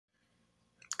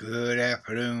Good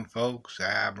afternoon, folks.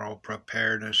 Admiral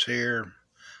Preparedness here.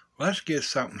 Let's get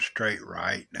something straight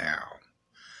right now.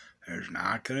 There's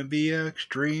not going to be an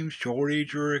extreme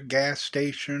shortage or a gas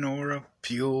station or a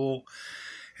fuel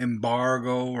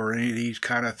embargo or any of these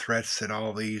kind of threats that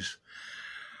all these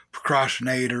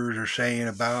procrastinators are saying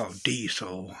about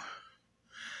diesel.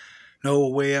 No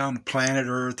way on the planet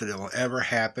Earth that it'll ever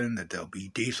happen that there'll be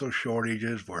diesel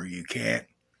shortages where you can't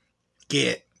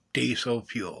get diesel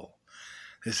fuel.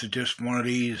 This is just one of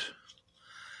these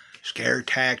scare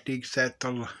tactics that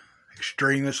the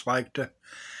extremists like to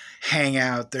hang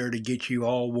out there to get you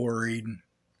all worried and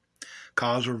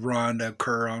cause a run to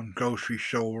occur on grocery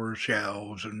store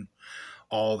shelves and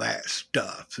all that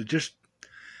stuff. So just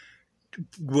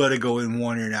let it go in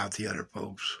one ear and out the other,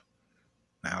 folks.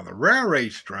 Now, the railway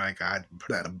strike,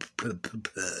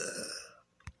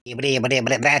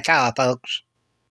 That's all, folks.